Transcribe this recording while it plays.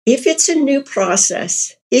If it's a new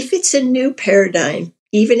process, if it's a new paradigm,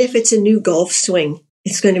 even if it's a new golf swing,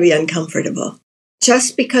 it's going to be uncomfortable.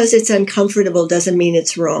 Just because it's uncomfortable doesn't mean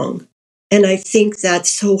it's wrong. And I think that's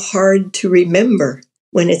so hard to remember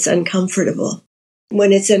when it's uncomfortable.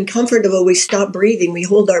 When it's uncomfortable, we stop breathing, we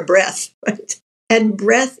hold our breath, right? And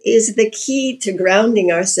breath is the key to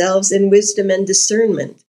grounding ourselves in wisdom and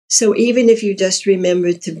discernment. So even if you just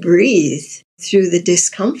remember to breathe through the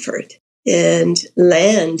discomfort and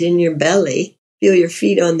land in your belly, feel your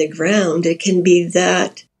feet on the ground, it can be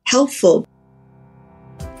that helpful.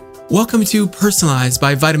 Welcome to Personalized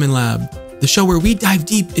by Vitamin Lab, the show where we dive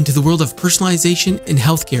deep into the world of personalization in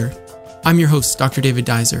healthcare. I'm your host, Dr. David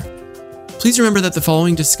Dizer. Please remember that the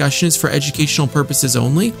following discussion is for educational purposes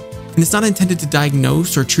only, and it's not intended to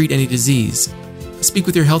diagnose or treat any disease. Speak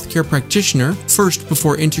with your healthcare practitioner first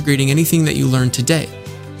before integrating anything that you learned today.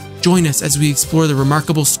 Join us as we explore the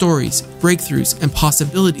remarkable stories, breakthroughs, and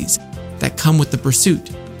possibilities that come with the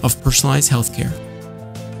pursuit of personalized healthcare.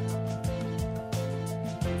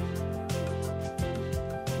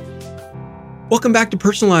 Welcome back to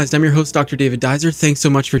Personalized. I'm your host, Dr. David Dizer. Thanks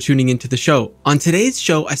so much for tuning into the show. On today's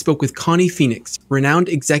show, I spoke with Connie Phenix, renowned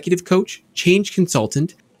executive coach, change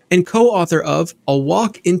consultant, and co-author of A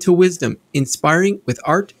Walk into Wisdom, Inspiring with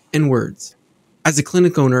Art and Words. As a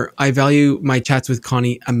clinic owner, I value my chats with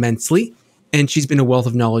Connie immensely, and she's been a wealth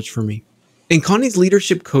of knowledge for me. In Connie's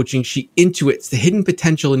leadership coaching, she intuits the hidden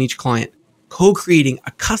potential in each client, co-creating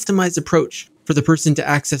a customized approach for the person to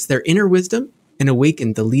access their inner wisdom and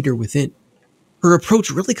awaken the leader within. Her approach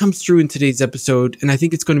really comes through in today's episode, and I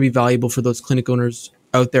think it's going to be valuable for those clinic owners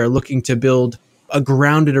out there looking to build a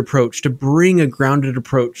grounded approach, to bring a grounded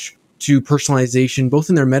approach to personalization, both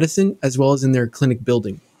in their medicine as well as in their clinic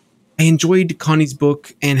building. I enjoyed Connie's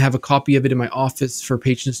book and have a copy of it in my office for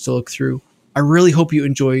patients to look through. I really hope you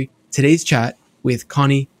enjoy today's chat with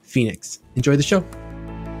Connie Phenix. Enjoy the show.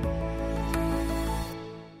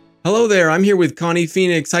 Hello there. I'm here with Connie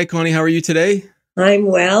Phenix. Hi, Connie. How are you today? I'm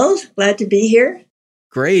well. Glad to be here.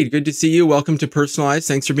 Great. Good to see you. Welcome to Personalized.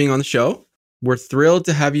 Thanks for being on the show. We're thrilled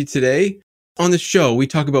to have you today. On the show, we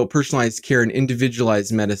talk about personalized care and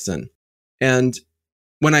individualized medicine. And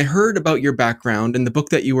when I heard about your background and the book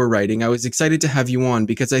that you were writing, I was excited to have you on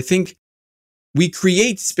because I think we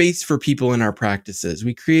create space for people in our practices.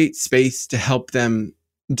 We create space to help them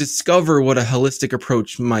discover what a holistic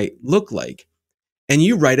approach might look like. And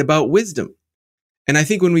you write about wisdom. And I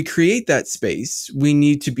think when we create that space, we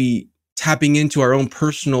need to be tapping into our own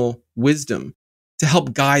personal wisdom to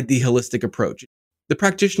help guide the holistic approach. The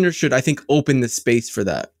practitioner should, I think, open the space for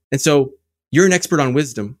that. And so you're an expert on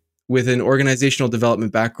wisdom with an organizational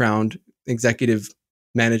development background, executive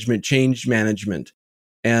management, change management.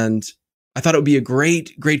 And I thought it would be a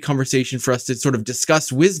great conversation for us to sort of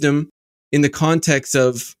discuss wisdom in the context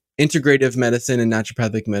of integrative medicine and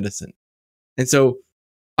naturopathic medicine. And so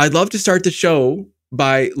I'd love to start the show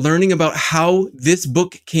by learning about how this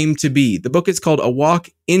book came to be. The book is called A Walk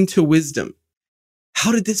into Wisdom.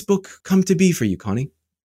 How did this book come to be for you, Connie?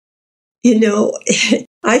 You know,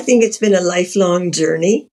 I think it's been a lifelong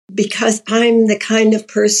journey because I'm the kind of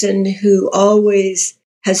person who always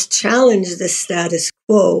has challenged the status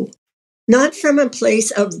quo, not from a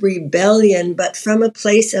place of rebellion, but from a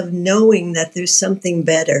place of knowing that there's something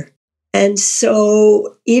better. And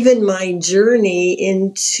so even my journey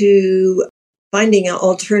into finding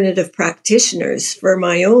alternative practitioners for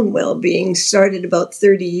my own well-being started about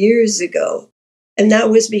 30 years ago. And that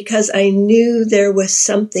was because I knew there was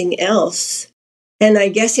something else. And I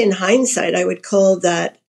guess in hindsight, I would call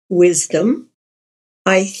that wisdom.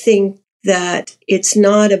 I think that it's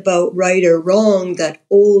not about right or wrong, that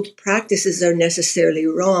old practices are necessarily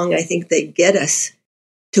wrong. I think they get us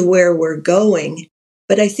to where we're going.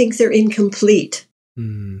 But I think they're incomplete.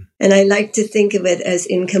 And I like to think of it as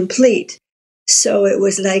incomplete. So it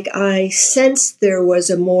was like I sensed there was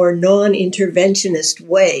a more non-interventionist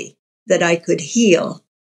way that I could heal.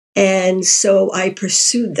 And so I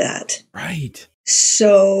pursued that. Right.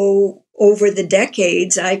 So over the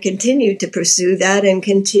decades, I continued to pursue that and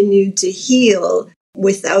continued to heal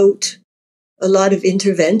without a lot of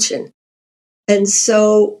intervention. And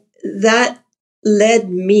so that led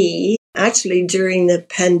me, actually during the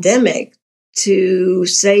pandemic, to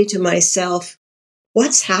say to myself,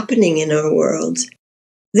 what's happening in our world?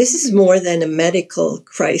 This is more than a medical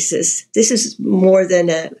crisis. This is more than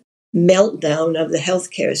a meltdown of the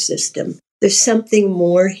healthcare system. There's something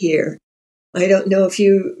more here. I don't know if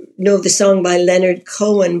you know the song by Leonard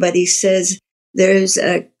Cohen, but he says, there's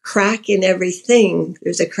a crack in everything.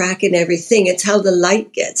 There's a crack in everything. It's how the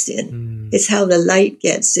light gets in. It's how the light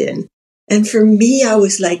gets in. And for me, I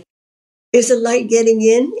was like, is the light getting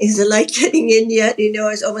in? Is the light getting in yet?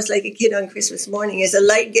 It's almost like a kid on Christmas morning. Is the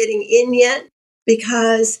light getting in yet?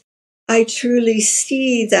 Because I truly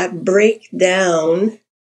see that breakdown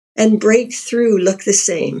and breakthrough look the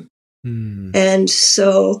same. And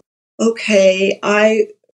so, okay, I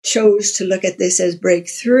chose to look at this as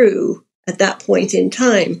breakthrough at that point in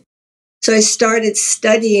time. So I started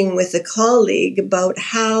studying with a colleague about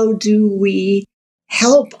how do we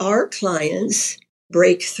help our clients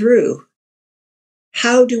break through?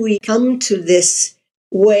 How do we come to this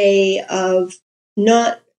way of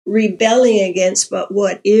not rebelling against but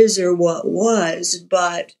what is or what was,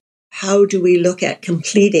 but how do we look at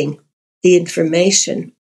completing the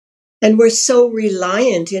information? And we're so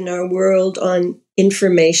reliant in our world on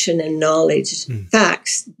information and knowledge,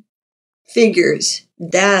 facts, figures,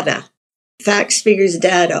 data. Facts, figures,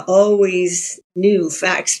 data, always new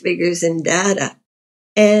facts, figures, and data.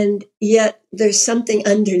 And yet there's something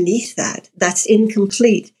underneath that that's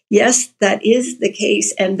incomplete. Yes, that is the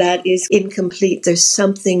case, and that is incomplete. There's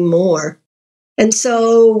something more. And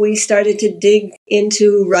so we started to dig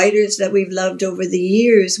into writers that we've loved over the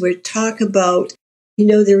years where talk about,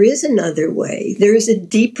 there is another way. There is a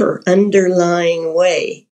deeper underlying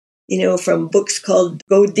way, from books called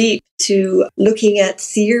Go Deep to looking at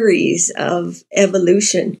theories of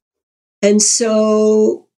evolution. And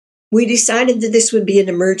so we decided that this would be an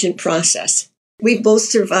emergent process. We've both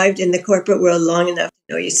survived in the corporate world long enough.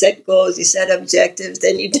 You set goals, you set objectives,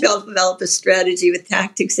 then you develop a strategy with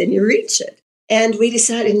tactics and you reach it. And we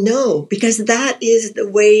decided no, because that is the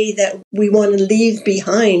way that we want to leave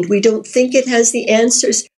behind. We don't think it has the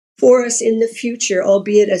answers for us in the future,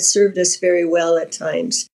 albeit it served us very well at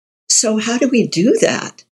times. So how do we do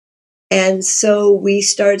that? And so we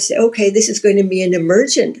started to say, okay, this is going to be an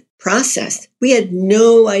emergent process. We had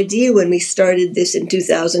no idea when we started this in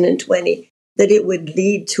 2020 that it would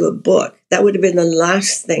lead to a book. That would have been the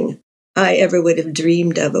last thing I ever would have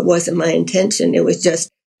dreamed of. It wasn't my intention. It was just,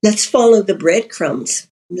 let's follow the breadcrumbs.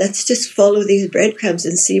 Let's just follow these breadcrumbs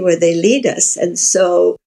and see where they lead us. And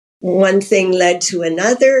so one thing led to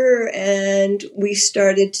another, and we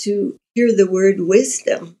started to hear the word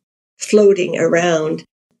wisdom floating around.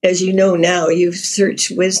 As you know now, you search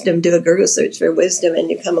wisdom, do a Google search for wisdom, and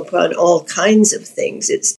you come upon all kinds of things.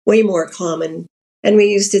 It's way more common. And we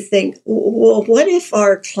used to think, well, what if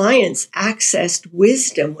our clients accessed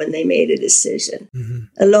wisdom when they made a decision,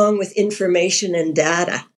 along with information and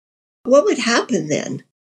data? What would happen then?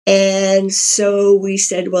 And so we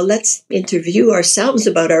said, well, let's interview ourselves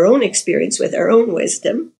about our own experience with our own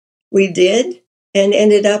wisdom. We did. And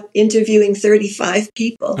ended up interviewing 35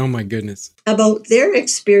 people. Oh, my goodness. About their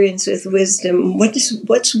experience with wisdom.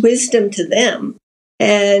 What's wisdom to them?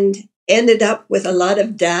 And ended up with a lot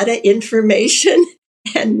of data, information,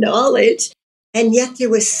 and knowledge. And yet there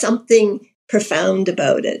was something profound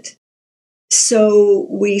about it. So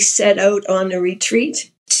we set out on a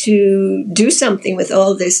retreat to do something with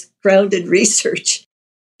all this grounded research.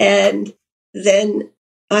 And then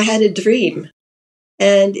I had a dream.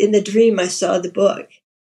 And in the dream, I saw the book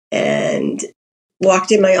and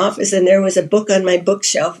walked in my office, and there was a book on my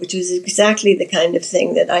bookshelf, which was exactly the kind of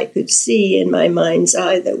thing that I could see in my mind's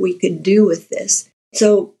eye that we could do with this.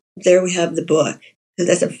 So there we have the book. So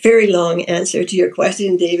that's a very long answer to your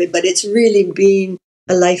question, David, but it's really been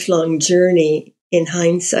a lifelong journey in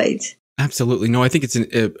hindsight. Absolutely. No, I think it's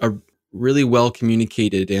a really well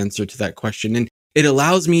communicated answer to that question. And it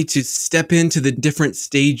allows me to step into the different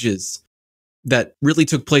stages that really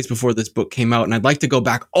took place before this book came out. And I'd like to go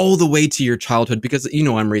back all the way to your childhood because,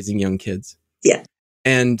 I'm raising young kids. Yeah.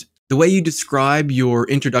 And the way you describe your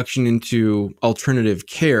introduction into alternative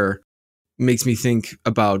care makes me think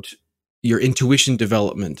about your intuition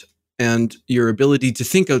development and your ability to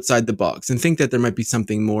think outside the box and think that there might be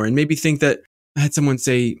something more. And maybe think that I had someone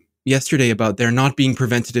say yesterday about there not being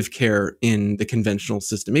preventative care in the conventional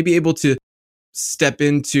system, maybe able to step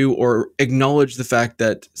into or acknowledge the fact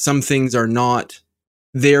that some things are not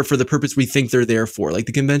there for the purpose we think they're there for. Like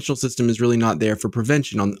the conventional system is really not there for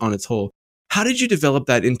prevention on its whole. How did you develop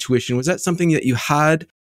that intuition? Was that something that you had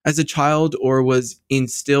as a child or was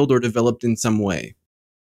instilled or developed in some way?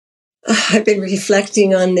 I've been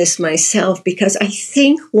reflecting on this myself because I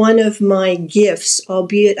think one of my gifts,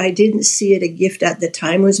 albeit I didn't see it a gift at the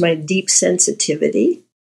time, was my deep sensitivity.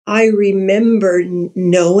 I remember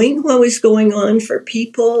knowing what was going on for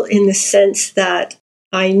people in the sense that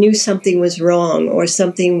I knew something was wrong or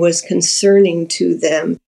something was concerning to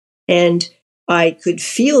them. And I could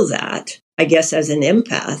feel that, I guess, as an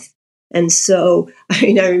empath. And so,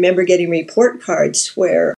 I remember getting report cards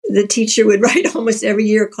where the teacher would write almost every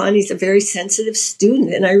year, Connie's a very sensitive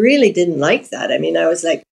student. And I really didn't like that. I was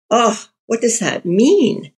like, oh, what does that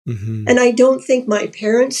mean? Mm-hmm. And I don't think my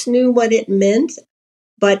parents knew what it meant,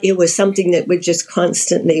 but it was something that was just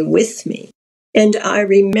constantly with me. And I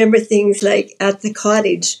remember things like at the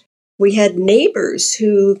cottage, we had neighbors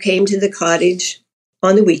who came to the cottage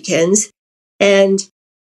on the weekends, and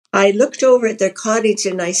I looked over at their cottage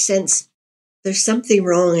and I sensed there's something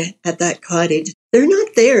wrong at that cottage. They're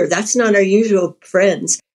not there. That's not our usual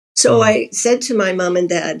friends. So I said to my mom and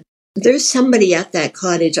dad, there's somebody at that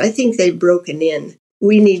cottage. I think they've broken in.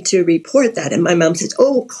 We need to report that. And my mom says,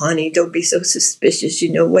 oh, Connie, don't be so suspicious.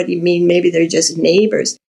 What do you mean? Maybe they're just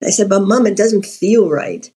neighbors. I said, but Mom, it doesn't feel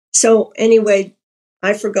right. So anyway,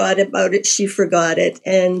 I forgot about it. She forgot it.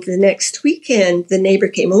 And the next weekend, the neighbor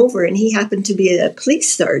came over and he happened to be a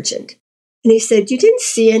police sergeant. And he said, you didn't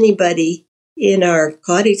see anybody in our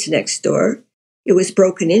cottage next door. It was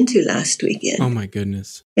broken into last weekend. Oh, my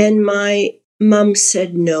goodness. And my mom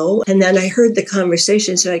said no. And then I heard the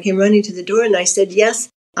conversation. So I came running to the door and I said, yes,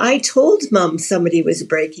 I told Mom somebody was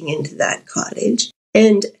breaking into that cottage.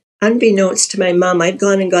 And unbeknownst to my mom, I'd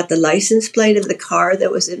gone and got the license plate of the car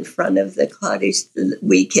that was in front of the cottage the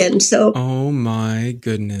weekend. So, oh my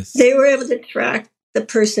goodness, they were able to track the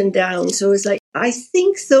person down. So it was like, I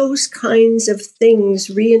think those kinds of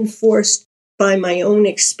things reinforced by my own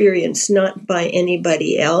experience, not by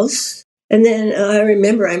anybody else. And then I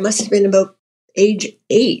remember I must have been about age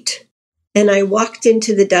 8. And I walked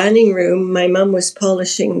into the dining room. My mom was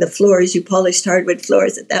polishing the floors. You polished hardwood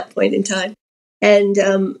floors at that point in time. And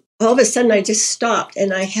all of a sudden, I just stopped,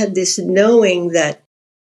 and I had this knowing that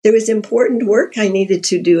there was important work I needed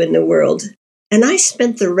to do in the world. And I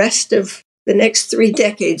spent the rest of the next 3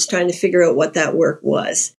 decades trying to figure out what that work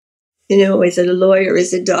was. Is it a lawyer?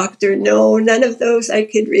 Is it a doctor? No, none of those I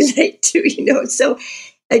could relate to, So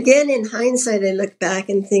again, in hindsight, I look back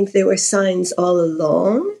and think there were signs all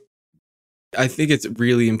along. I think it's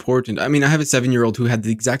really important. I mean, I have a 7-year-old who had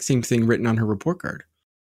the exact same thing written on her report card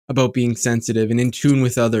about being sensitive and in tune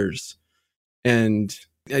with others. And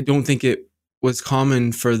I don't think it was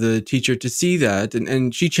common for the teacher to see that.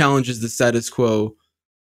 And she challenges the status quo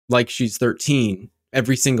like she's 13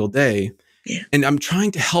 every single day. Yeah. And I'm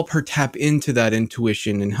trying to help her tap into that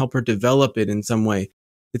intuition and help her develop it in some way.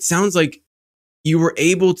 It sounds like you were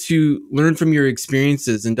able to learn from your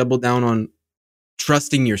experiences and double down on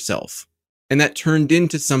trusting yourself. And that turned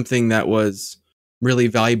into something that was really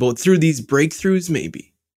valuable through these breakthroughs, maybe.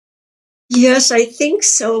 Yes, I think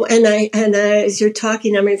so. And as you're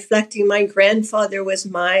talking, I'm reflecting, my grandfather was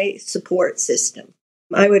my support system.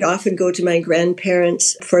 I would often go to my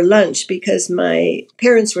grandparents for lunch because my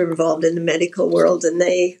parents were involved in the medical world and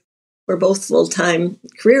they were both full-time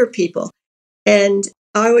career people. And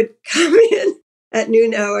I would come in at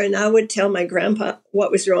noon hour and I would tell my grandpa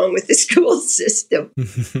what was wrong with the school system.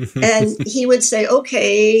 And he would say,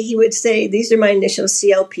 okay, these are my initials,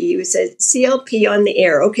 CLP. He would say, CLP on the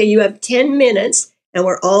air. Okay, you have 10 minutes and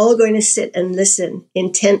we're all going to sit and listen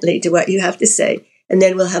intently to what you have to say. And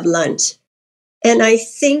then we'll have lunch. And I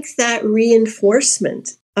think that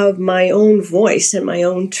reinforcement of my own voice and my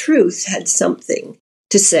own truth had something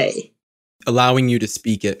to say. Allowing you to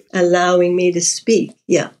speak it. Allowing me to speak,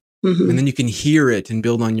 yeah. Mm-hmm. And then you can hear it and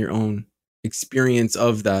build on your own experience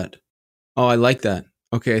of that. Oh, I like that.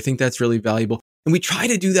 Okay, I think that's really valuable. And we try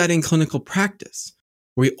to do that in clinical practice.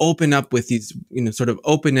 We open up with these, sort of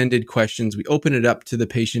open-ended questions. We open it up to the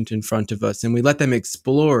patient in front of us and we let them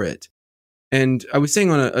explore it. And I was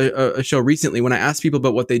saying on a show recently, when I ask people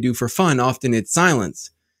about what they do for fun, often it's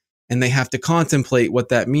silence. And they have to contemplate what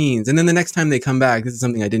that means. And then the next time they come back, this is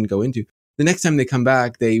something I didn't go into. The next time they come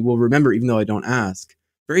back, they will remember, even though I don't ask,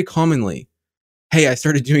 very commonly, hey, I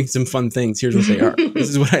started doing some fun things. Here's what they are. This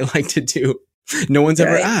is what I like to do. No one's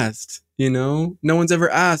ever asked, No one's ever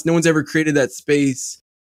asked. No one's ever created that space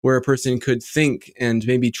where a person could think and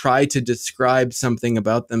maybe try to describe something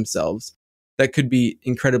about themselves that could be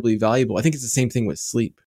incredibly valuable. I think it's the same thing with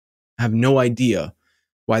sleep. I have no idea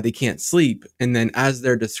why they can't sleep. And then as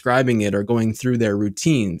they're describing it or going through their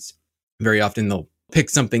routines, very often they'll pick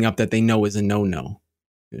something up that they know is a no-no.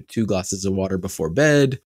 2 glasses of water before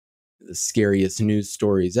bed, the scariest news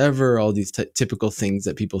stories ever, all these typical things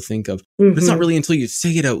that people think of. Mm-hmm. But it's not really until you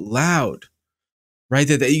say it out loud, right,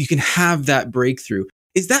 that you can have that breakthrough.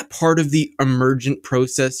 Is that part of the emergent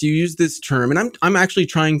process? You use this term, and I'm actually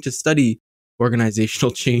trying to study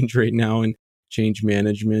organizational change right now and change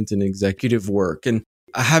management and executive work. And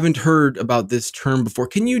I haven't heard about this term before.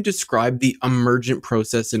 Can you describe the emergent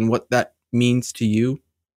process and what that means to you?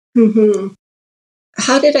 Mm-hmm.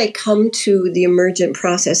 How did I come to the emergent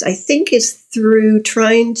process? I think it's through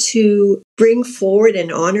trying to bring forward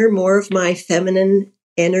and honor more of my feminine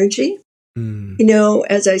energy. Mm.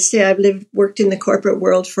 As I say, worked in the corporate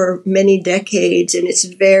world for many decades, and it's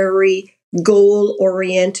very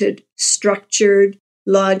goal-oriented, structured,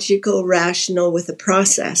 logical, rational with a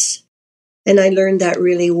process. And I learned that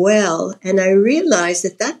really well. And I realized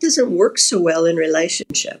that doesn't work so well in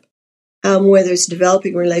relationship. Whether it's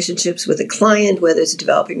developing relationships with a client, whether it's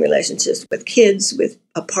developing relationships with kids, with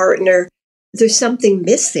a partner, there's something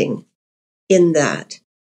missing in that.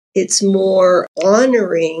 It's more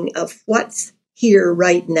honoring of what's here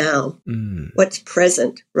right now, what's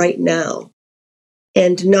present right now,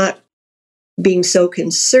 and not being so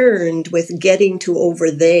concerned with getting to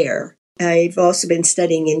over there. I've also been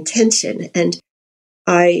studying intention, and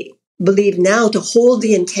I believe now to hold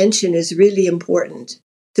the intention is really important.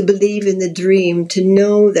 To believe in the dream, to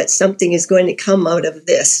know that something is going to come out of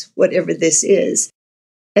this, whatever this is.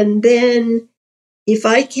 And then if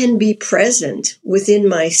I can be present within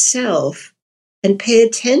myself and pay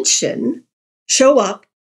attention, show up,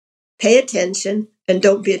 pay attention, and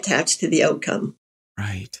don't be attached to the outcome.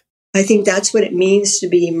 Right. I think that's what it means to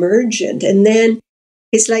be emergent. And then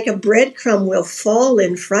it's like a breadcrumb will fall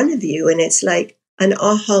in front of you, and it's like an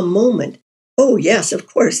aha moment. Oh, yes, of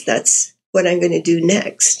course, that's what I'm going to do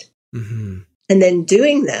next. Mm-hmm. And then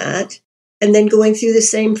doing that, and then going through the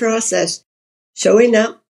same process, showing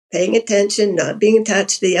up, paying attention, not being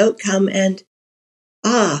attached to the outcome, and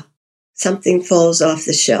something falls off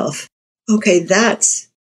the shelf. Okay, that's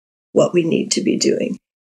what we need to be doing.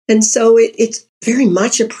 And so it's very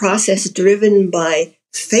much a process driven by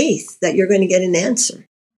faith that you're going to get an answer,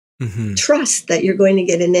 trust that you're going to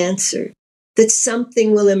get an answer, that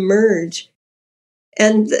something will emerge.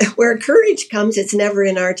 And where courage comes, it's never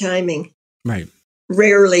in our timing. Right.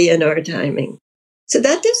 Rarely in our timing. So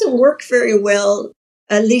that doesn't work very well.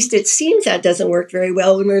 At least it seems that doesn't work very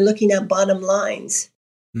well when we're looking at bottom lines.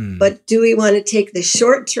 But do we want to take the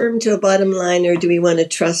short term to a bottom line, or do we want to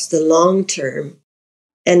trust the long term?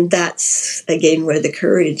 And that's, again, where the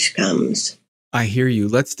courage comes. I hear you.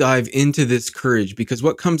 Let's dive into this courage, because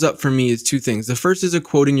what comes up for me is two things. The first is a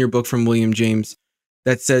quote in your book from William James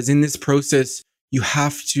that says, in this process,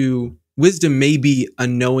 wisdom may be a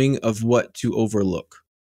knowing of what to overlook.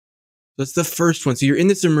 That's the first one. So you're in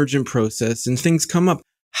this emergent process and things come up.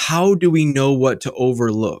 How do we know what to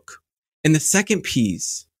overlook? And the second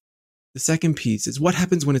piece is what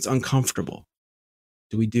happens when it's uncomfortable?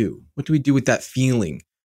 What do we do with that feeling?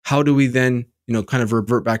 How do we then, kind of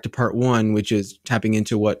revert back to part one, which is tapping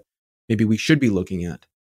into what maybe we should be looking at?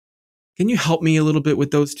 Can you help me a little bit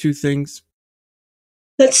with those two things?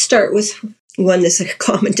 Let's start with one that's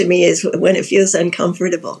common to me, is when it feels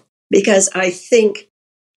uncomfortable. Because I think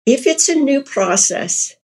if it's a new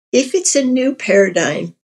process, if it's a new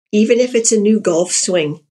paradigm, even if it's a new golf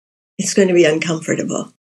swing, it's going to be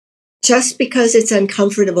uncomfortable. Just because it's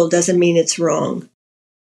uncomfortable doesn't mean it's wrong.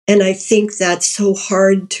 And I think that's so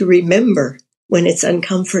hard to remember when it's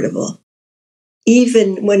uncomfortable.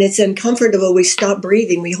 Even when it's uncomfortable, we stop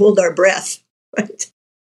breathing, we hold our breath, right?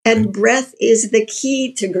 And breath is the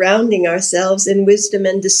key to grounding ourselves in wisdom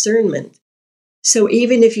and discernment. So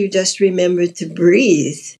even if you just remember to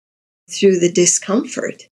breathe through the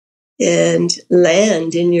discomfort and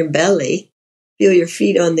land in your belly, feel your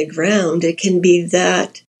feet on the ground, it can be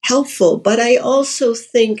that helpful. But I also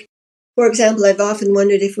think, for example, I've often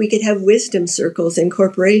wondered if we could have wisdom circles in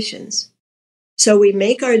corporations. So we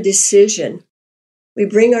make our decision, we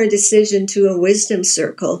bring our decision to a wisdom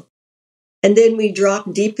circle, and then we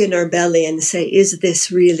drop deep in our belly and say, is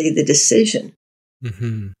this really the decision?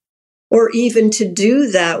 Mm-hmm. Or even to do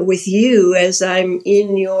that with you as I'm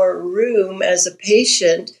in your room as a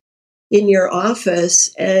patient in your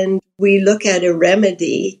office, and we look at a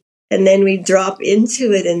remedy, and then we drop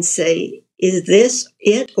into it and say, is this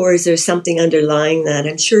it, or is there something underlying that?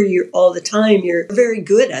 I'm sure all the time you're very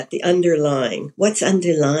good at the underlying. What's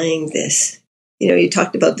underlying this? You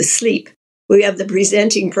talked about the sleep. We have the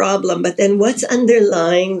presenting problem, but then what's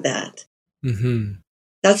underlying that? Mm-hmm.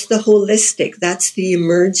 That's the holistic. That's the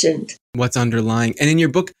emergent. What's underlying. And in your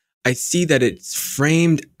book, I see that it's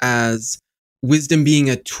framed as wisdom being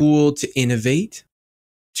a tool to innovate,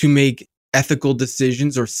 to make ethical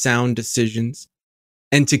decisions or sound decisions,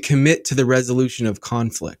 and to commit to the resolution of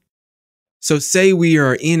conflict. So say we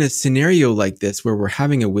are in a scenario like this where we're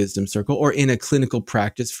having a wisdom circle, or in a clinical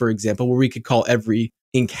practice, for example, where we could call every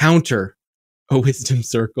encounter a wisdom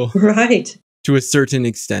circle. Right. To a certain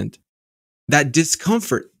extent. That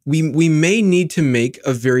discomfort, we may need to make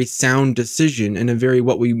a very sound decision and a very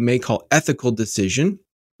what we may call ethical decision,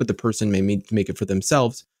 but the person may need to make it for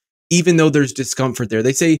themselves, even though there's discomfort there.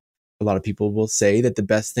 A lot of people will say that the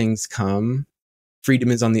best things come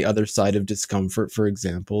freedom is on the other side of discomfort, for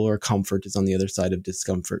example, or comfort is on the other side of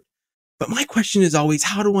discomfort. But my question is always,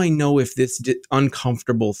 how do I know if this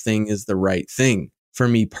uncomfortable thing is the right thing for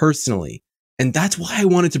me personally? And that's why I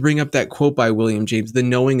wanted to bring up that quote by William James, the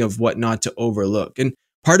knowing of what not to overlook. And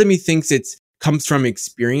part of me thinks it comes from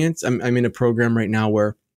experience. I'm in a program right now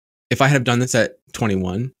where if I had done this at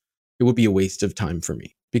 21, it would be a waste of time for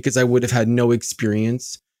me because I would have had no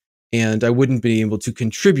experience and I wouldn't be able to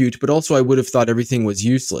contribute, but also I would have thought everything was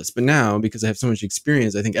useless. But now, because I have so much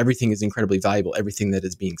experience, I think everything is incredibly valuable, everything that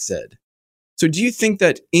is being said. So do you think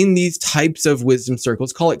that in these types of wisdom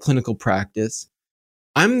circles, call it clinical practice,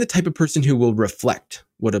 I'm the type of person who will reflect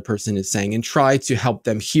what a person is saying and try to help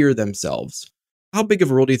them hear themselves? How big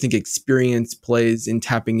of a role do you think experience plays in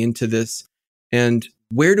tapping into this? And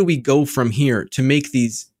where do we go from here to make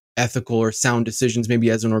these ethical or sound decisions,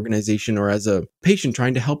 maybe as an organization or as a patient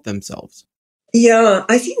trying to help themselves? Yeah,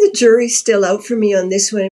 I think the jury's still out for me on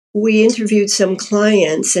this one. We interviewed some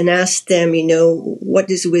clients and asked them, what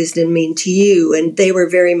does wisdom mean to you? And they were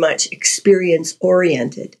very much experience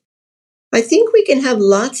oriented. I think we can have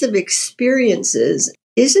lots of experiences.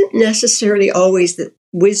 Isn't necessarily always the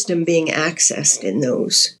wisdom being accessed in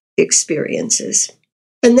those experiences.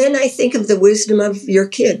 And then I think of the wisdom of your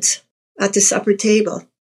kids at the supper table,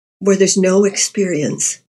 where there's no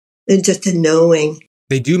experience, and just a knowing.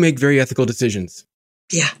 They do make very ethical decisions.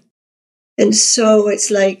 Yeah. And so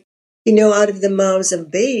it's like, out of the mouths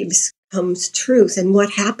of babes comes truth. And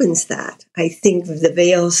what happens that? I think the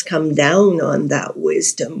veils come down on that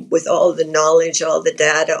wisdom with all the knowledge, all the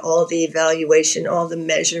data, all the evaluation, all the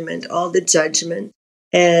measurement, all the judgment.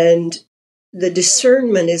 And the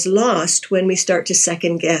discernment is lost when we start to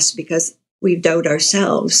second guess because we doubt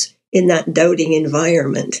ourselves in that doubting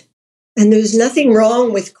environment. And there's nothing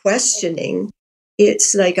wrong with questioning.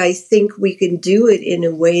 It's like, I think we can do it in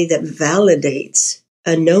a way that validates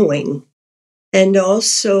a knowing and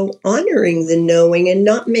also honoring the knowing and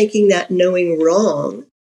not making that knowing wrong.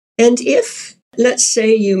 And if, let's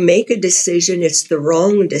say, you make a decision, it's the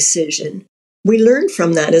wrong decision, we learn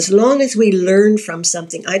from that. As long as we learn from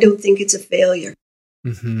something, I don't think it's a failure.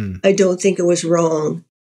 Mm-hmm. I don't think it was wrong.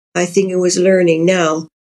 I think it was learning. Now,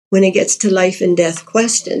 when it gets to life and death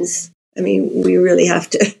questions, we really have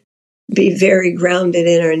to be very grounded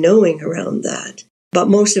in our knowing around that. But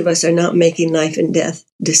most of us are not making life and death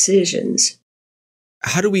decisions.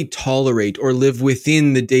 How do we tolerate or live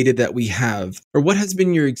within the data that we have? Or what has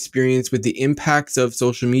been your experience with the impacts of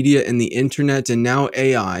social media and the internet and now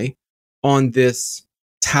AI on this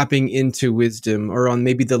tapping into wisdom, or on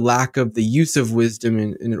maybe the lack of the use of wisdom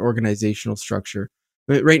in an organizational structure?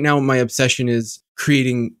 Right now, my obsession is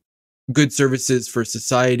creating good services for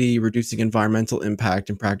society, reducing environmental impact,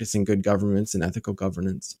 and practicing good governance and ethical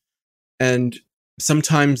governance. And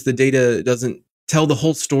sometimes the data doesn't tell the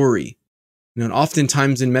whole story. And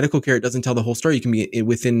oftentimes in medical care, it doesn't tell the whole story. You can be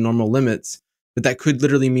within normal limits, but that could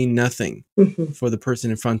literally mean nothing for the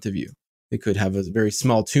person in front of you. They could have a very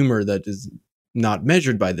small tumor that is not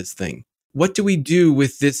measured by this thing. What do we do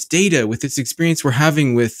with this data, with this experience we're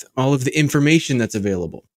having with all of the information that's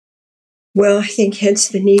available? Well, I think hence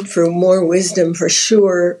the need for more wisdom for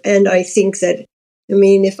sure. And I think that,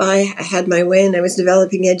 if I had my way and I was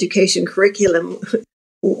developing education curriculum,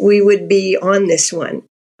 we would be on this one.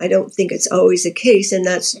 I don't think it's always the case. And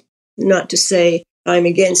that's not to say I'm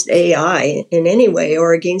against AI in any way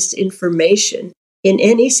or against information in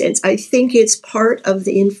any sense. I think it's part of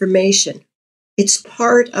the information. It's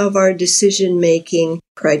part of our decision-making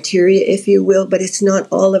criteria, if you will, but it's not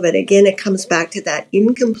all of it. Again, it comes back to that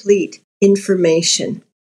incomplete information.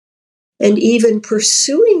 And even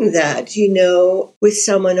pursuing that, with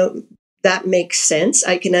someone that makes sense.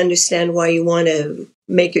 I can understand why you want to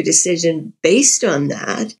make your decision based on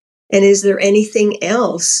that. And is there anything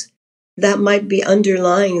else that might be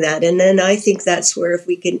underlying that? And then I think that's where if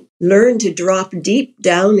we can learn to drop deep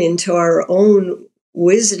down into our own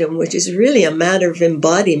wisdom, which is really a matter of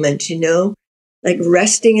embodiment, like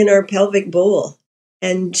resting in our pelvic bowl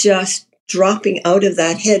and just dropping out of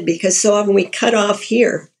that head, because so often we cut off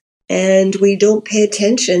here and we don't pay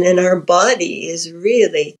attention, and our body is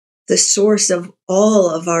really the source of all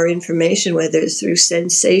of our information, whether it's through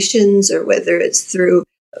sensations or whether it's through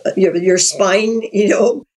your spine,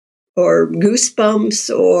 or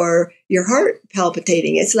goosebumps or your heart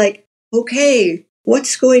palpitating. It's like, okay,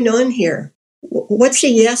 what's going on here? What's a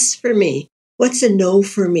yes for me? What's a no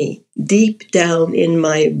for me? Deep down in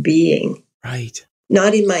my being. Right.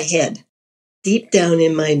 Not in my head. Deep down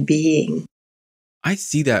in my being. I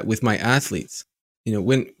see that with my athletes.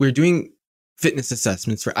 When we're doing fitness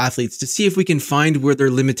assessments for athletes to see if we can find where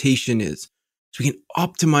their limitation is, So we can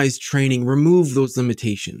optimize training, remove those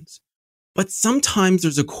limitations. But sometimes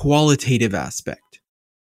there's a qualitative aspect.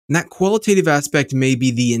 And that qualitative aspect may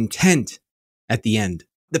be the intent at the end.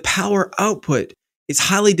 The power output is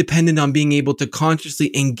highly dependent on being able to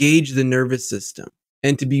consciously engage the nervous system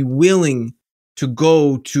and to be willing to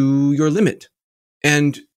go to your limit.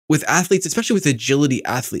 And with athletes, especially with agility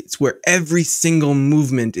athletes, where every single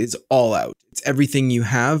movement is all out. It's everything you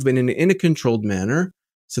have, but in a controlled manner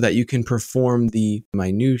so that you can perform the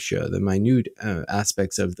minute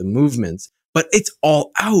aspects of the movements. But it's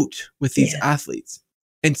all out with these athletes.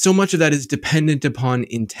 And so much of that is dependent upon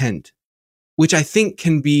intent, which I think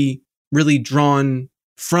can be really drawn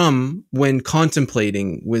from when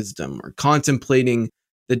contemplating wisdom or contemplating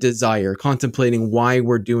the desire, contemplating why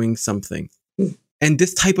we're doing something. And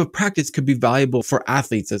this type of practice could be valuable for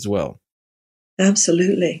athletes as well.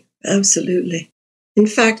 Absolutely. Absolutely. In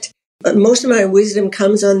fact, most of my wisdom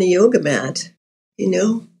comes on the yoga mat.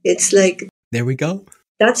 It's like, there we go.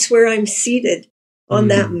 That's where I'm seated on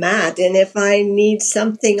that mat. And if I need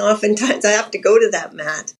something, oftentimes I have to go to that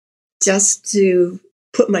mat just to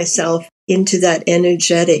put myself into that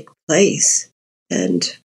energetic place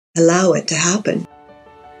and allow it to happen.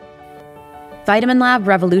 Vitamin Lab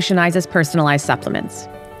revolutionizes personalized supplements,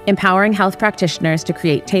 empowering health practitioners to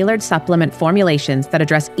create tailored supplement formulations that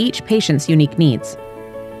address each patient's unique needs.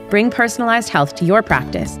 Bring personalized health to your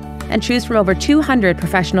practice and choose from over 200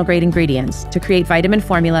 professional-grade ingredients to create vitamin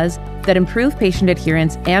formulas that improve patient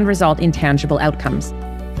adherence and result in tangible outcomes.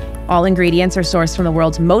 All ingredients are sourced from the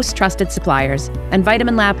world's most trusted suppliers, and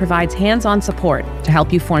Vitamin Lab provides hands-on support to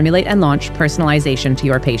help you formulate and launch personalization to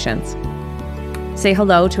your patients. Say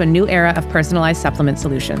hello to a new era of personalized supplement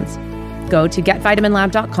solutions. Go to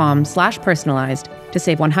getvitaminlab.com/personalized to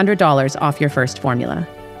save $100 off your first formula.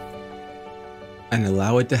 And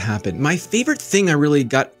allow it to happen. My favorite thing I really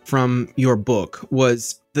got from your book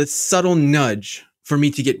was the subtle nudge for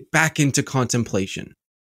me to get back into contemplation.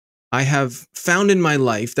 I have found in my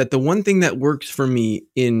life that the one thing that works for me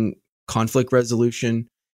in conflict resolution,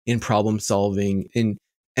 in problem solving, in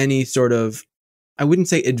any sort of, I wouldn't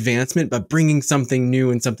say advancement, but bringing something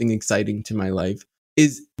new and something exciting to my life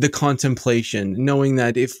is the contemplation, knowing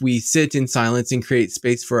that if we sit in silence and create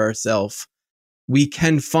space for ourselves, we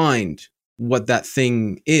can find what that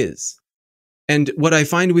thing is. And what I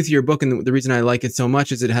find with your book, and the reason I like it so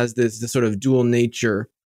much, is it has this sort of dual nature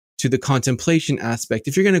to the contemplation aspect.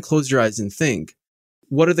 If you're going to close your eyes and think,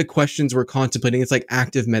 what are the questions we're contemplating? It's like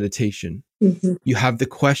active meditation. Mm-hmm. You have the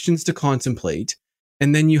questions to contemplate,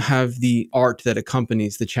 and then you have the art that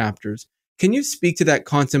accompanies the chapters. Can you speak to that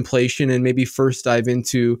contemplation and maybe first dive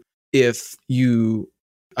into, if you,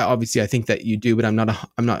 obviously I think that you do, but I'm not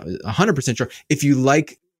 100% sure, if you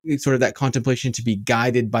like sort of that contemplation to be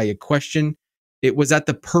guided by a question, was that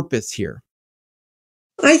the purpose here?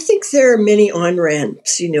 I think there are many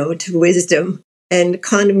on-ramps, to wisdom, and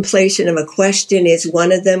contemplation of a question is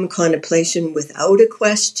one of them. Contemplation without a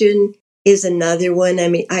question is another one. I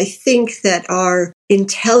mean, I think that our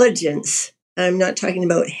intelligence, I'm not talking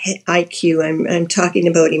about IQ, I'm talking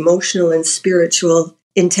about emotional and spiritual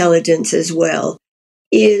intelligence as well,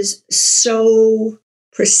 is so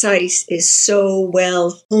precise, is so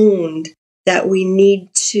well honed that we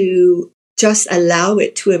need to just allow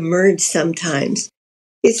it to emerge sometimes.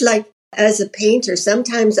 It's like, as a painter,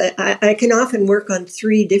 sometimes I can often work on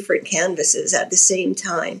 3 different canvases at the same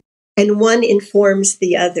time, and one informs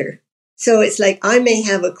the other. So it's like I may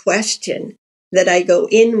have a question that I go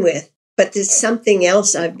in with, but there's something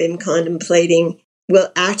else I've been contemplating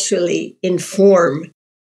will actually inform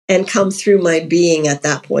and come through my being at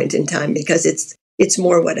that point in time, because it's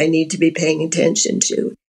more what I need to be paying attention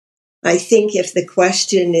to. I think if the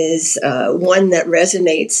question is one that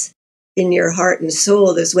resonates in your heart and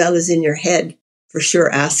soul as well as in your head, for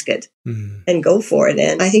sure, ask it and go for it.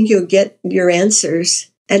 And I think you'll get your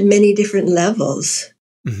answers at many different levels.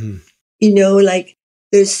 Mm-hmm. Like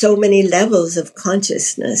there's so many levels of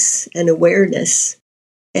consciousness and awareness.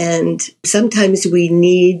 And sometimes we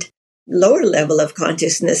need lower level of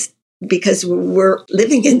consciousness because we're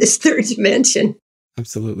living in this third dimension.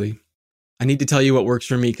 Absolutely. I need to tell you what works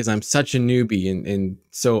for me because I'm such a newbie and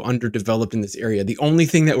so underdeveloped in this area. The only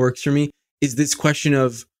thing that works for me is this question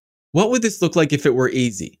of, what would this look like if it were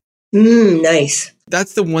easy? Nice.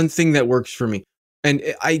 That's the one thing that works for me. And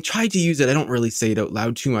I try to use it. I don't really say it out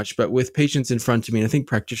loud too much, but with patients in front of me, and I think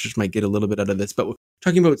practitioners might get a little bit out of this, but we're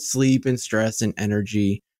talking about sleep and stress and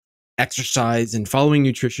energy, exercise and following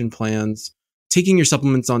nutrition plans, taking your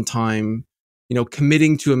supplements on time,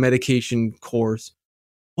 committing to a medication course.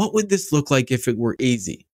 What would this look like if it were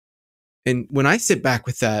easy? And when I sit back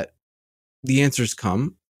with that, the answers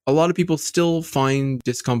come. a lot of people still find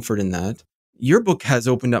discomfort in that. Your book has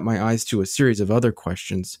opened up my eyes to a series of other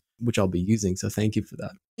questions, which I'll be using. So thank you for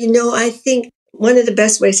that. I think one of the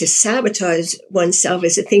best ways to sabotage oneself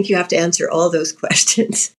is to think you have to answer all those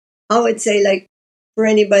questions. I would say, like, for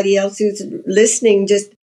anybody else who's listening,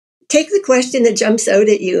 just take the question that jumps out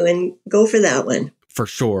at you and go for that one. For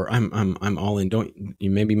sure. I'm all in.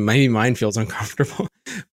 Maybe mine feels uncomfortable.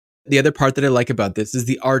 The other part that I like about this is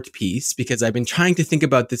the art piece, because I've been trying to think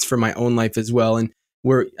about this for my own life as well. And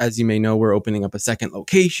as you may know, we're opening up a second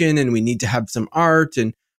location and we need to have some art,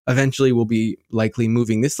 and eventually we'll be likely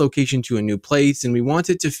moving this location to a new place. And we want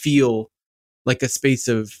it to feel like a space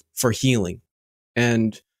for healing.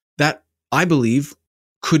 And that, I believe,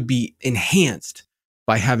 could be enhanced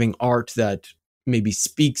by having art that maybe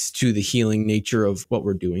speaks to the healing nature of what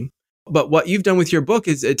we're doing. But what you've done with your book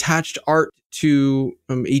is attached art to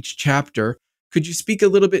each chapter. Could you speak a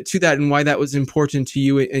little bit to that and why that was important to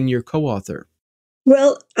you and your co-author?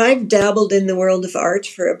 Well, I've dabbled in the world of art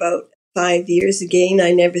for about 5 years. Again,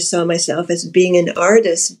 I never saw myself as being an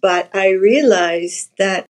artist, but I realized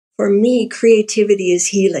that for me, creativity is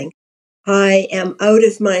healing. I am out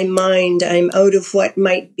of my mind. I'm out of what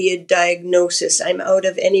might be a diagnosis. I'm out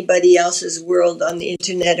of anybody else's world on the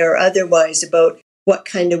internet or otherwise about what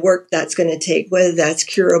kind of work that's going to take, whether that's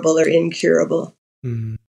curable or incurable.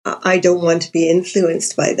 Mm-hmm. I don't want to be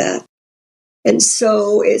influenced by that. And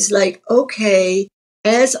so it's like, okay,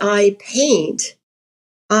 as I paint,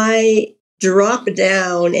 I drop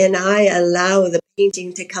down and I allow the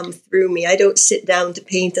painting to come through me. I don't sit down to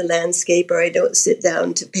paint a landscape, or I don't sit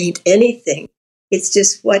down to paint anything. It's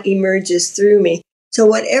just what emerges through me. So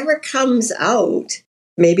whatever comes out,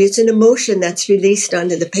 maybe it's an emotion that's released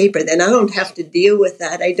onto the paper, then I don't have to deal with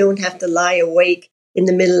that. I don't have to lie awake in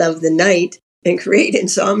the middle of the night and create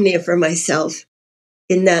insomnia for myself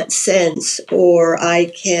in that sense. Or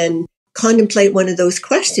I can contemplate one of those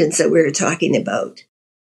questions that we were talking about.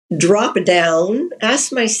 Drop down,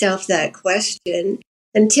 ask myself that question,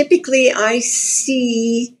 and typically I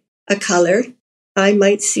see a color, I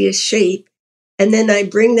might see a shape, and then I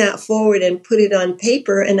bring that forward and put it on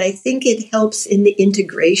paper, and I think it helps in the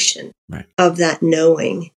integration of that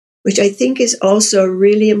knowing, which I think is also a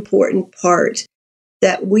really important part,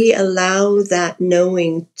 that we allow that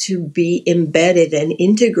knowing to be embedded and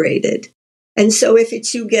integrated. And so if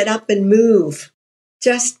it's you get up and move,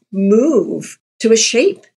 just move to a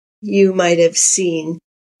shape you might have seen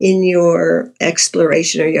in your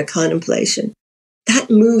exploration or your contemplation.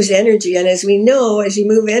 That moves energy. And as we know, as you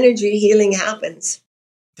move energy, healing happens.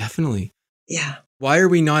 Definitely. Yeah. Why are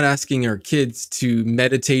we not asking our kids to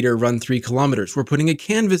meditate or run 3 kilometers? We're putting a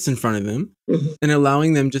canvas in front of them and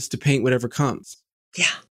allowing them just to paint whatever comes.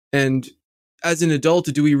 Yeah. And as an adult,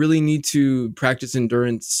 do we really need to practice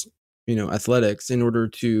endurance, athletics in order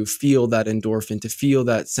to feel that endorphin, to feel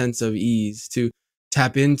that sense of ease, to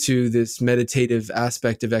tap into this meditative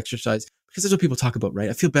aspect of exercise? Because that's what people talk about, right?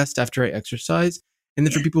 I feel best after I exercise. And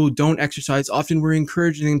then for people who don't exercise, often we're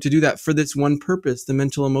encouraging them to do that for this one purpose, the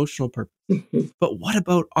mental, emotional purpose. But what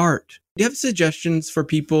about art? Do you have suggestions for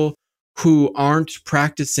people who aren't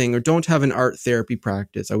practicing or don't have an art therapy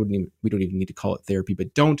practice? We don't even need to call it therapy,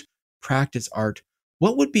 but don't practice art.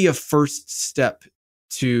 What would be a first step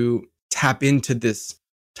to tap into this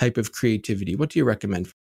type of creativity? What do you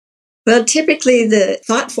recommend? Well, typically the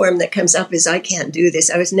thought form that comes up is, I can't do this.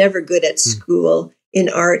 I was never good at school in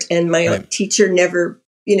art, and my teacher never,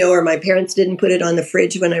 or my parents didn't put it on the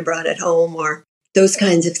fridge when I brought it home, or those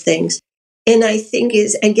kinds of things. And I think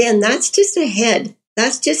again, that's just a head.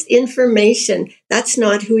 That's just information. That's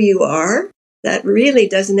not who you are. That really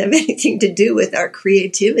doesn't have anything to do with our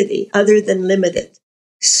creativity other than limited.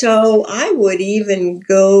 So I would even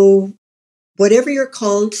go, whatever you're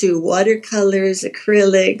called to, watercolors,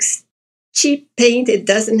 acrylics, cheap paint. It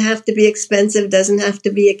doesn't have to be expensive, doesn't have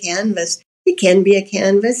to be a canvas. It can be a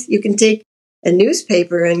canvas. You can take a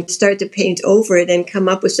newspaper and start to paint over it and come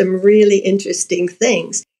up with some really interesting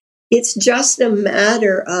things. It's just a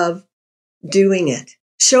matter of doing it.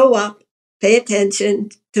 Show up, pay attention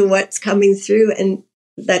to what's coming through, and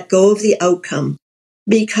let go of the outcome.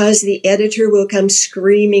 Because the editor will come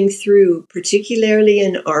screaming through, particularly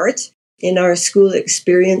in art. In our school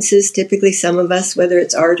experiences, typically some of us, whether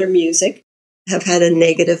it's art or music, have had a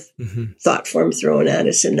negative thought form thrown at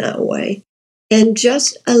us in that way. And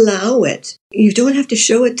just allow it. You don't have to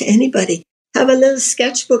show it to anybody. Have a little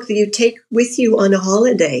sketchbook that you take with you on a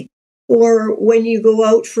holiday, or when you go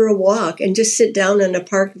out for a walk, and just sit down on a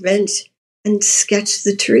park bench and sketch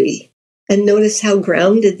the tree and notice how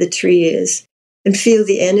grounded the tree is and feel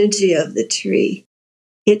the energy of the tree.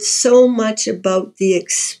 It's so much about the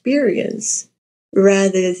experience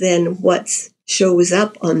rather than what shows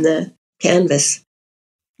up on the canvas.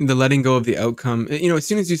 The letting go of the outcome. As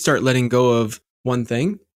soon as you start letting go of one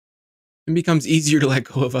thing, it becomes easier to let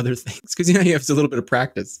go of other things because you have a little bit of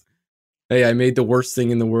practice. Hey, I made the worst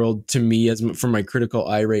thing in the world to me as from my critical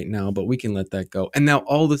eye right now, but we can let that go. And now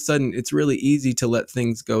all of a sudden, it's really easy to let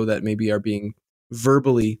things go that maybe are being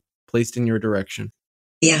verbally placed in your direction.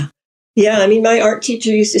 Yeah. Yeah. I mean, my art teacher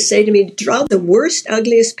used to say to me, draw the worst,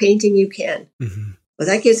 ugliest painting you can. Mm-hmm. Well,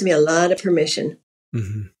 that gives me a lot of permission.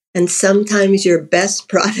 Mm-hmm. And sometimes your best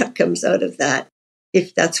product comes out of that,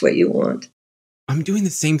 if that's what you want. I'm doing the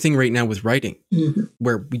same thing right now with writing, mm-hmm.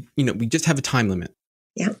 where we just have a time limit.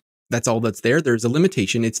 Yeah. That's all that's there. There's a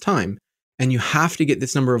limitation. It's time. And you have to get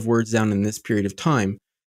this number of words down in this period of time.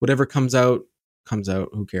 Whatever comes out.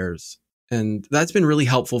 Who cares? And that's been really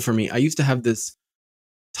helpful for me. I used to have this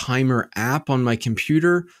timer app on my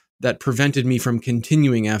computer that prevented me from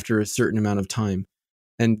continuing after a certain amount of time.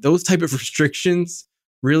 And those type of restrictions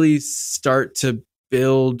really start to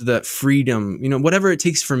build that freedom. Whatever it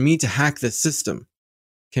takes for me to hack the system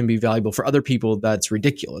can be valuable. For other people, that's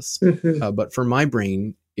ridiculous. Mm-hmm. But for my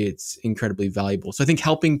brain, it's incredibly valuable. So I think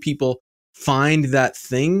helping people find that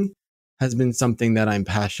thing has been something that I'm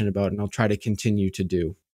passionate about, and I'll try to continue to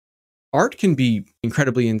do. Art can be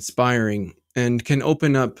incredibly inspiring and can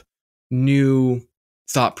open up new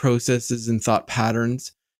thought processes and thought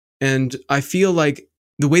patterns. And I feel like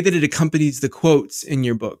the way that it accompanies the quotes in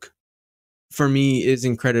your book, for me, is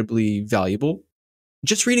incredibly valuable.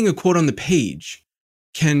 Just reading a quote on the page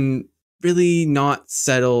can really not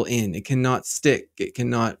settle in. It cannot stick. It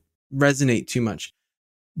cannot resonate too much.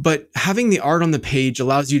 But having the art on the page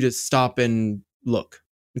allows you to stop and look.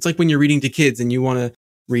 It's like when you're reading to kids and you want to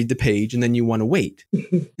read the page and then you want to wait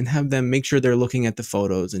and have them make sure they're looking at the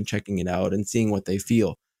photos and checking it out and seeing what they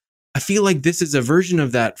feel. I feel like this is a version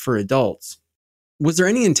of that for adults. Was there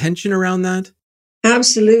any intention around that?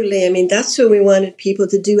 Absolutely. I mean, that's what we wanted people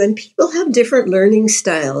to do. And people have different learning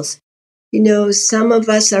styles. Some of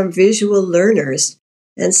us are visual learners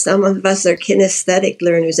and some of us are kinesthetic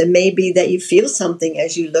learners. It may be that you feel something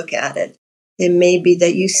as you look at it. It may be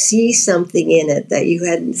that you see something in it that you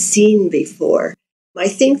hadn't seen before. I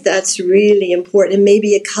think that's really important. It may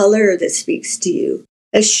be a color that speaks to you,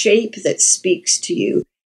 a shape that speaks to you.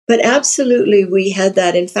 But absolutely, we had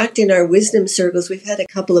that. In fact, in our wisdom circles, we've had a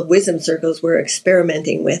couple of wisdom circles we're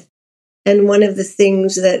experimenting with. And one of the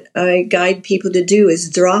things that I guide people to do is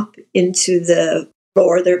drop into the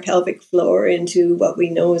floor, their pelvic floor, into what we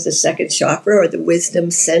know as the second chakra or the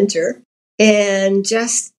wisdom center, and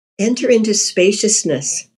just enter into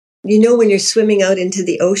spaciousness. When you're swimming out into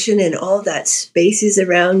the ocean and all that space is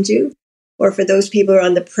around you, or for those people who are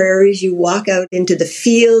on the prairies, you walk out into the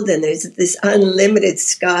field and there's this unlimited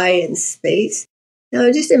sky and space. Now,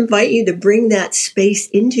 I just invite you to bring that space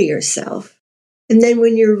into yourself. And then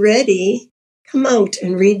when you're ready, come out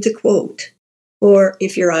and read the quote. Or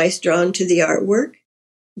if your eye's drawn to the artwork,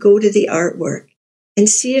 go to the artwork and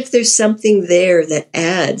see if there's something there that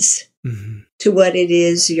adds to what it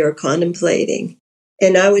is you're contemplating.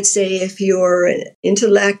 And I would say if you're an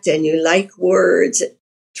intellect and you like words,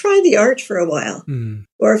 try the art for a while.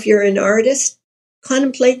 Or if you're an artist,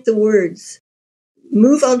 contemplate the words.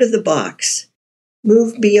 Move out of the box.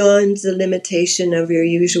 Move beyond the limitation of your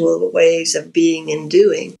usual ways of being and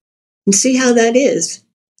doing. And see how that is.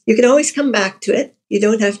 You can always come back to it. You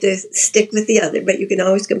don't have to stick with the other, but you can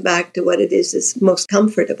always come back to what it is that's most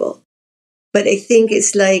comfortable. But I think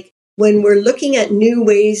it's like when we're looking at new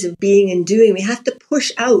ways of being and doing, we have to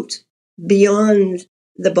push out beyond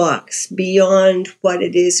the box, beyond what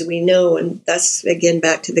it is we know. And that's, again,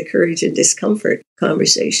 back to the courage and discomfort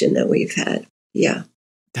conversation that we've had. Yeah.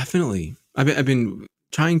 Definitely. I've been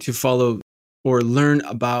trying to follow or learn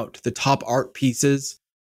about the top art pieces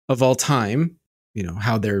of all time,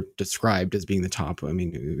 how they're described as being the top. I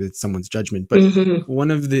mean, it's someone's judgment. But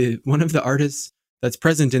one of the artists that's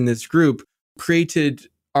present in this group created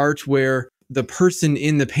art where the person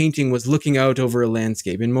in the painting was looking out over a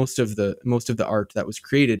landscape in most of the art that was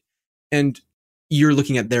created. And you're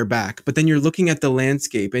looking at their back, but then you're looking at the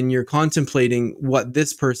landscape and you're contemplating what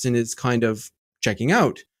this person is kind of checking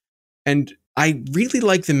out. And I really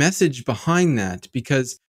like the message behind that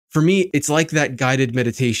because for me, it's like that guided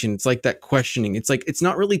meditation. It's like that questioning. It's like, it's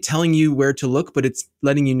not really telling you where to look, but it's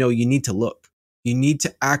letting you know you need to look. You need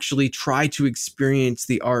to actually try to experience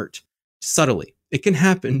the art subtly. It can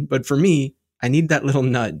happen, but for me, I need that little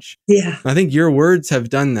nudge. Yeah. I think your words have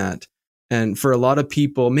done that. And for a lot of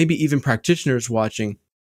people, maybe even practitioners watching,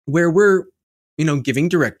 where we're, giving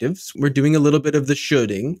directives, we're doing a little bit of the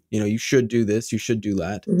shoulding, you should do this, you should do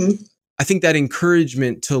that. I think that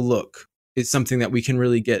encouragement to look is something that we can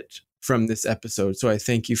really get from this episode. So I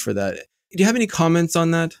thank you for that. Do you have any comments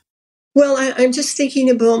on that? Well, I'm just thinking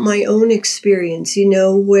about my own experience,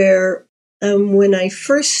 where when I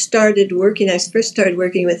first started working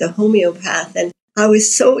with a homeopath, and I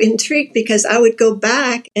was so intrigued because I would go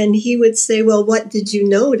back and he would say, well, what did you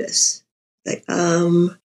notice? Like,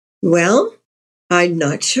 well, I'm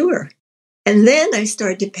not sure. And then I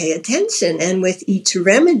started to pay attention. And with each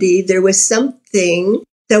remedy, there was something,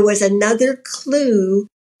 there was another clue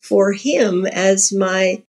for him as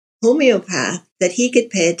my homeopath that he could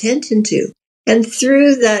pay attention to. And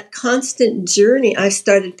through that constant journey, I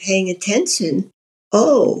started paying attention.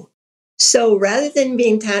 Oh, so rather than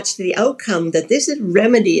being attached to the outcome that this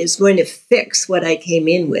remedy is going to fix what I came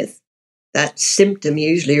in with, that symptom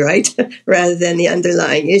usually, right? Rather than the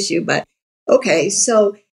underlying issue. But okay,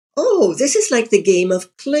 so, this is like the game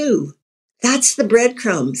of Clue. That's the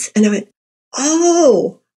breadcrumbs. And I went,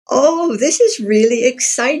 this is really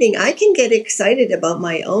exciting. I can get excited about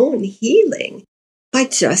my own healing by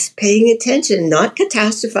just paying attention, not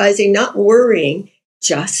catastrophizing, not worrying,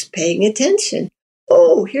 just paying attention.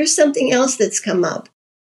 Oh, here's something else that's come up.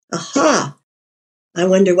 Aha. I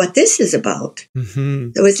wonder what this is about.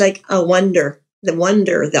 Mm-hmm. It was like a wonder,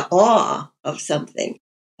 the awe of something.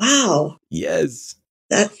 Wow. Yes.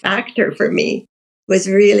 That factor for me was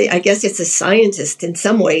really, I guess it's a scientist in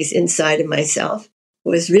some ways inside of myself,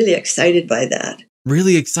 was really excited by that.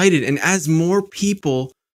 Really excited. And as more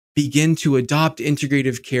people begin to adopt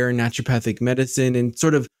integrative care and naturopathic medicine and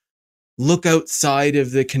sort of look outside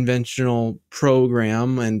of the conventional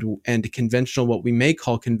program and conventional, what we may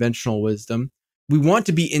call conventional wisdom, we want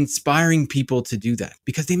to be inspiring people to do that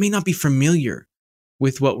because they may not be familiar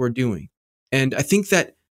with what we're doing. And I think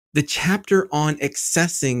that the chapter on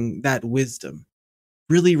accessing that wisdom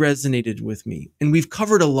really resonated with me. And we've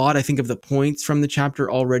covered a lot, I think, of the points from the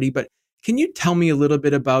chapter already, but can you tell me a little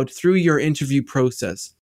bit about, through your interview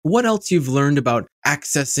process, what else you've learned about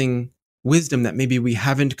accessing wisdom that maybe we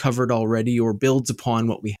haven't covered already or builds upon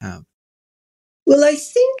what we have? Well, I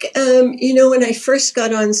think, when I first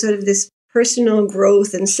got on sort of this personal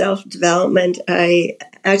growth and self-development, I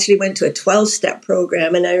actually went to a 12-step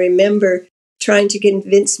program. And I remember trying to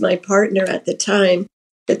convince my partner at the time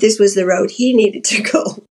that this was the route he needed to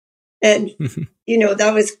go. And,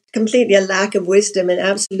 that was completely a lack of wisdom and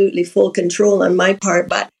absolutely full control on my part.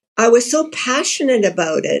 But I was so passionate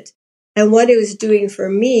about it and what it was doing for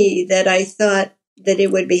me that I thought that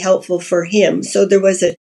it would be helpful for him. So there was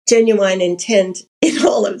a genuine intent in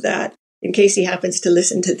all of that, in case he happens to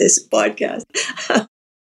listen to this podcast.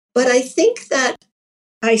 But I think that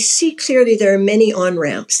I see clearly there are many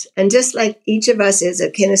on-ramps. And just like each of us is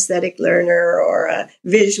a kinesthetic learner or a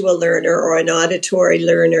visual learner or an auditory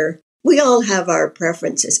learner, we all have our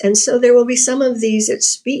preferences. And so there will be some of these that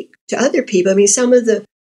speak to other people. I mean, some of the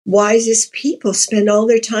wisest people spend all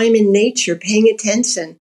their time in nature, paying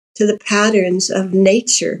attention to the patterns of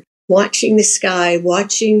nature, watching the sky,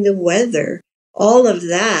 watching the weather. All of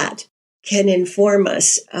that can inform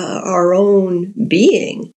us, our own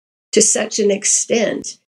being, to such an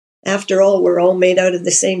extent. After all, we're all made out of the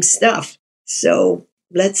same stuff. So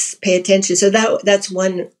let's pay attention. So that's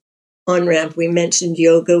one on-ramp. We mentioned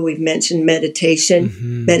yoga. We've mentioned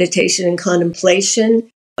meditation, meditation and contemplation.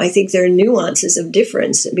 I think there are nuances of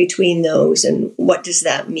difference between those. And what does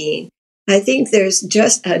that mean? I think there's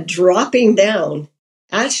just a dropping down,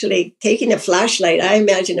 actually taking a flashlight. I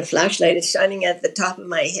imagine a flashlight is shining at the top of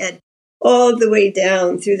my head, all the way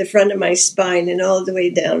down through the front of my spine and all the way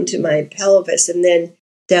down to my pelvis and then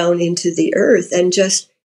down into the earth and just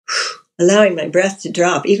allowing my breath to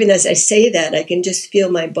drop. Even as I say that, I can just feel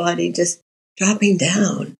my body just dropping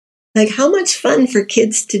down. Like, how much fun for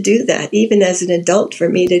kids to do that, even as an adult, for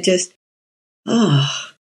me to just, that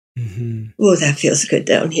feels good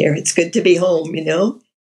down here. It's good to be home,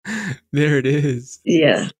 There it is.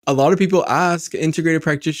 Yeah. A lot of people ask integrative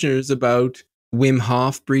practitioners about Wim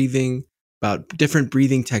Hof breathing, about different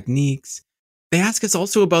breathing techniques. They ask us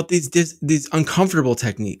also about these uncomfortable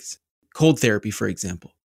techniques, cold therapy, for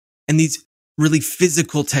example, and these really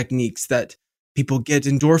physical techniques that people get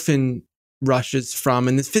endorphin rushes from,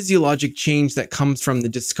 and this physiologic change that comes from the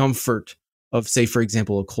discomfort of, say, for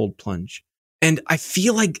example, a cold plunge. And I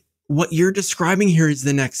feel like what you're describing here is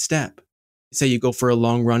the next step. Say you go for a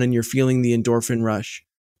long run and you're feeling the endorphin rush.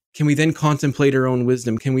 Can we then contemplate our own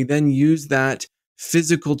wisdom? Can we then use that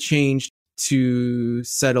physical change to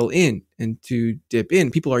settle in and to dip in?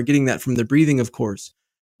 People are getting that from the breathing, of course,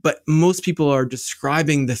 but most people are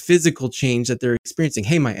describing the physical change that they're experiencing.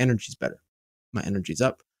 Hey, my energy's better. My energy's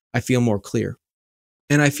up. I feel more clear.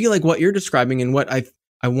 And I feel like what you're describing and what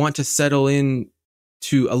I want to settle in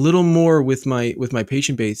to a little more with my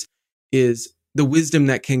patient base is the wisdom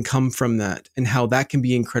that can come from that and how that can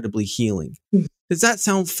be incredibly healing. Does that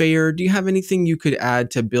sound fair? Do you have anything you could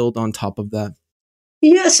add to build on top of that?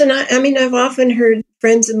 Yes, and I mean, I've often heard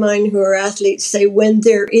friends of mine who are athletes say when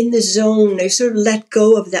they're in the zone, they sort of let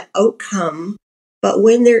go of the outcome. But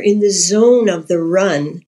when they're in the zone of the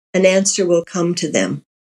run, an answer will come to them.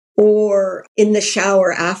 Or in the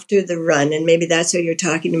shower after the run, and maybe that's what you're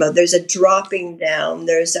talking about. There's a dropping down.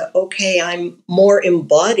 There's okay, I'm more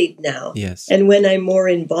embodied now. Yes. And when I'm more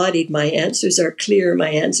embodied, my answers are clear. My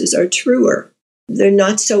answers are truer. They're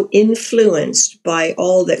not so influenced by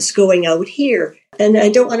all that's going out here. And I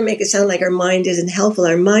don't want to make it sound like our mind isn't helpful.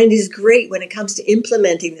 Our mind is great when it comes to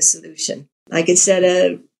implementing the solution. I can set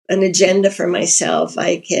an agenda for myself.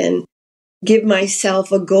 I can give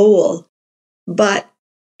myself a goal, but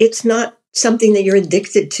it's not something that you're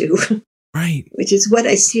addicted to. Right. Which is what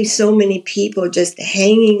I see so many people just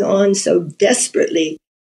hanging on so desperately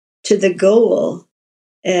to the goal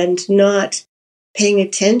and not paying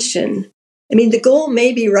attention. I mean, the goal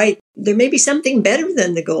may be right. There may be something better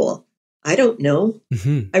than the goal. I don't know.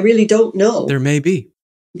 I really don't know. There may be.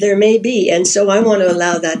 There may be. And so I want to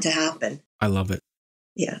allow that to happen. I love it.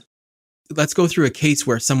 Yeah. Let's go through a case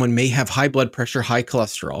where someone may have high blood pressure, high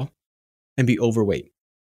cholesterol, and be overweight.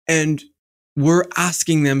 And we're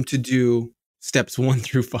asking them to do steps 1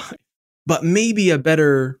 through 5. But maybe a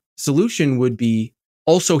better solution would be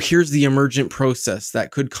also, here's the emergent process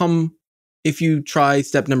that could come if you try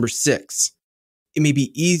step number 6. It may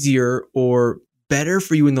be easier or better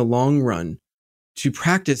for you in the long run to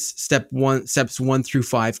practice steps 1 through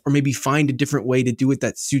 5, or maybe find a different way to do it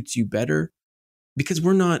that suits you better, because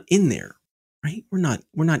we're not in there, right? We're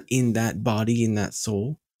not in that body, in that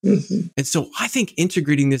soul. And so I think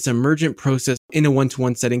integrating this emergent process in a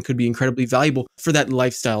one-to-one setting could be incredibly valuable for that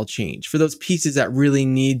lifestyle change, for those pieces that really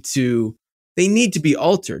need to be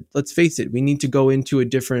altered. Let's face it, we need to go into a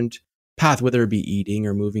different path, whether it be eating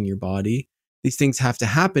or moving your body. These things have to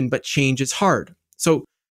happen, but change is hard. So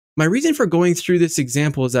my reason for going through this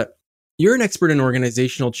example is that you're an expert in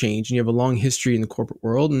organizational change and you have a long history in the corporate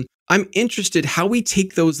world. And I'm interested how we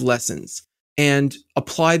take those lessons and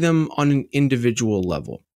apply them on an individual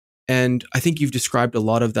level. And I think you've described a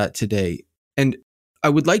lot of that today. And I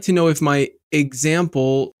would like to know if my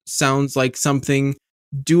example sounds like something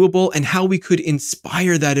doable and how we could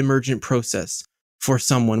inspire that emergent process for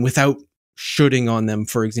someone without shoulding on them.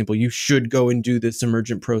 For example, you should go and do this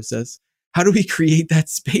emergent process. How do we create that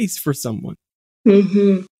space for someone?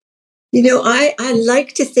 You know, I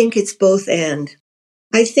like to think it's both and.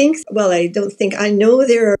 I know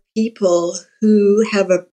there are people who have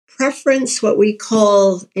a preference, what we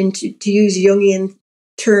call, to use Jungian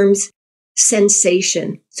terms,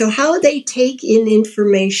 sensation. So how they take in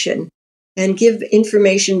information and give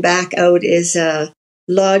information back out is a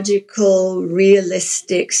logical,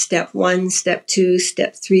 realistic step 1, step 2,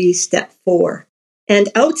 step 3, step 4. And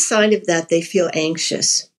outside of that, they feel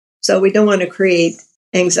anxious. So we don't want to create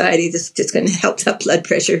anxiety that's just going to help that blood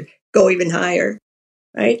pressure go even higher,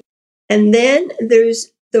 right? And then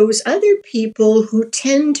there's those other people who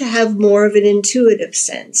tend to have more of an intuitive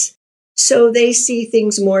sense. So they see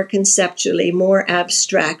things more conceptually, more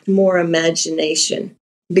abstract, more imagination,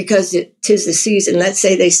 because it 'tis the season. Let's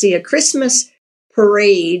say they see a Christmas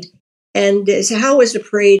parade, and so how was the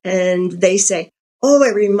parade? And they say, oh,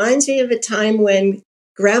 it reminds me of a time when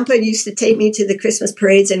Grandpa used to take me to the Christmas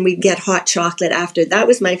parades and we'd get hot chocolate after. That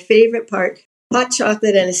was my favorite part, hot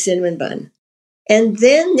chocolate and a cinnamon bun. And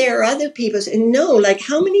then there are other people who say, no, like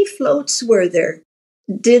how many floats were there?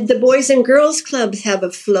 Did the Boys and Girls Clubs have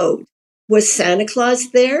a float? Was Santa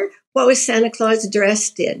Claus there? What was Santa Claus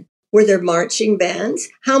dressed in? Were there marching bands?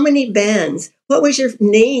 How many bands? What was your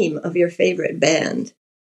name of your favorite band?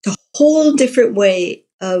 It's a whole different way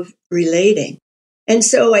of relating. And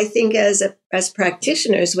so I think as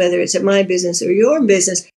practitioners, whether it's at my business or your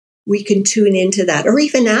business, we can tune into that or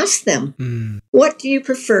even ask them, what do you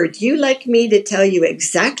prefer? Do you like me to tell you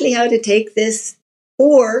exactly how to take this?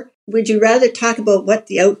 Or would you rather talk about what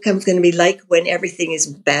the outcome is going to be like when everything is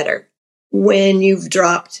better? When you've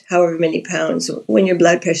dropped however many pounds, when your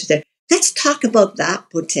blood pressure's there? Let's talk about that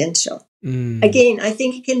potential. Again, I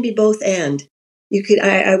think it can be both and.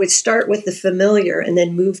 I would start with the familiar and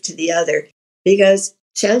then move to the other, because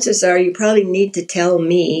chances are you probably need to tell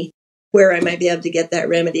me where I might be able to get that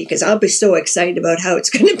remedy, because I'll be so excited about how it's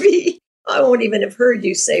going to be. I won't even have heard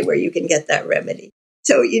you say where you can get that remedy.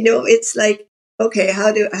 So, it's like, okay,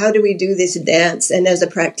 how do we do this dance? And as a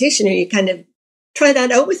practitioner, you kind of try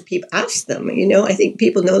that out with people. Ask them, I think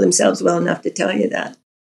people know themselves well enough to tell you that.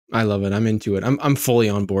 I love it. I'm into it. I'm fully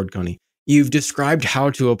on board, Connie. you've described how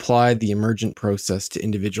to apply the emergent process to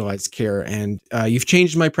individualized care, and you've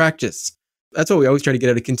changed my practice. That's what we always try to get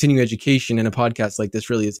out of continuing education in a podcast like this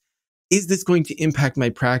really is this going to impact my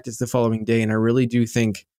practice the following day? And I really do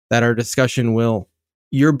think that our discussion will.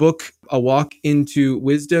 Your book, A Walk into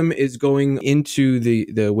Wisdom, is going into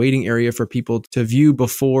the waiting area for people to view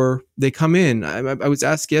before they come in. I was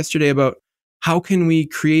asked yesterday about how can we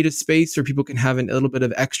create a space where people can have a little bit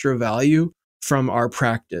of extra value from our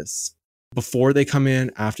practice before they come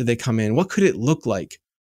in, after they come in. What could it look like?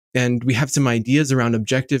 And we have some ideas around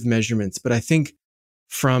objective measurements, but I think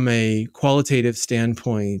from a qualitative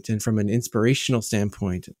standpoint and from an inspirational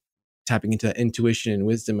standpoint, tapping into intuition and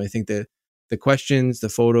wisdom, I think that the questions, the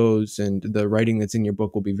photos, and the writing that's in your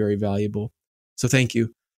book will be very valuable. So thank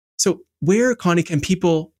you. So where, Connie, can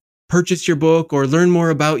people purchase your book or learn more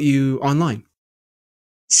about you online?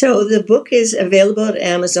 So the book is available at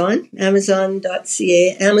Amazon,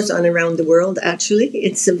 amazon.ca, Amazon around the world, actually.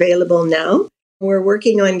 It's available now. We're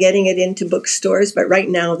working on getting it into bookstores, but right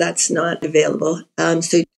now that's not available.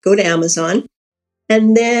 So go to Amazon.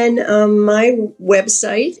 And then my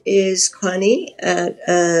website is Connie at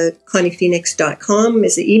ConniePhenix.com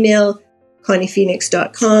is the email.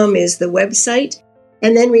 ConniePhenix.com is the website.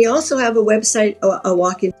 And then we also have a website,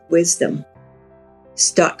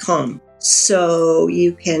 awalkintowisdom.com. So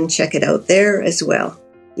you can check it out there as well.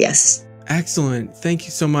 Yes. Excellent. Thank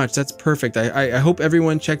you so much. That's perfect. I hope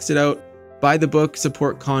everyone checks it out. Buy the book,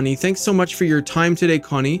 support Connie. Thanks so much for your time today,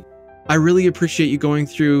 Connie. I really appreciate you going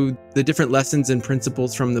through the different lessons and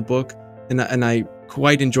principles from the book, and I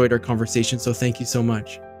quite enjoyed our conversation, so thank you so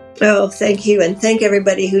much. Oh, thank you, and thank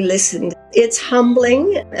everybody who listened. It's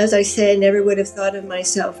humbling. As I said, I never would have thought of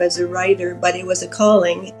myself as a writer, but it was a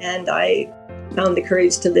calling, and I found the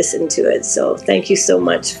courage to listen to it. So thank you so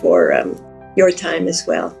much for your time as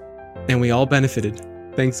well. And we all benefited.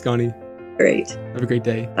 Thanks, Connie. Great. Have a great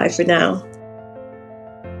day. Bye for now.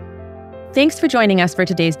 Thanks for joining us for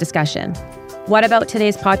today's discussion. What about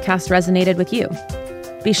today's podcast resonated with you?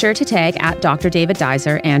 Be sure to tag at Dr. David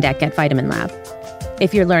Deiser and at Get Vitamin Lab.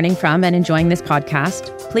 If you're learning from and enjoying this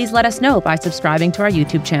podcast, please let us know by subscribing to our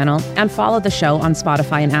YouTube channel and follow the show on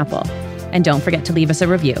Spotify and Apple. And don't forget to leave us a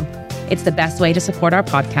review. It's the best way to support our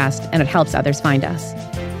podcast, and it helps others find us.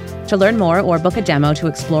 To learn more or book a demo to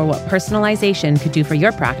explore what personalization could do for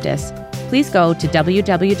your practice, please go to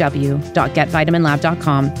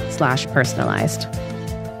www.getvitaminlab.com/personalized.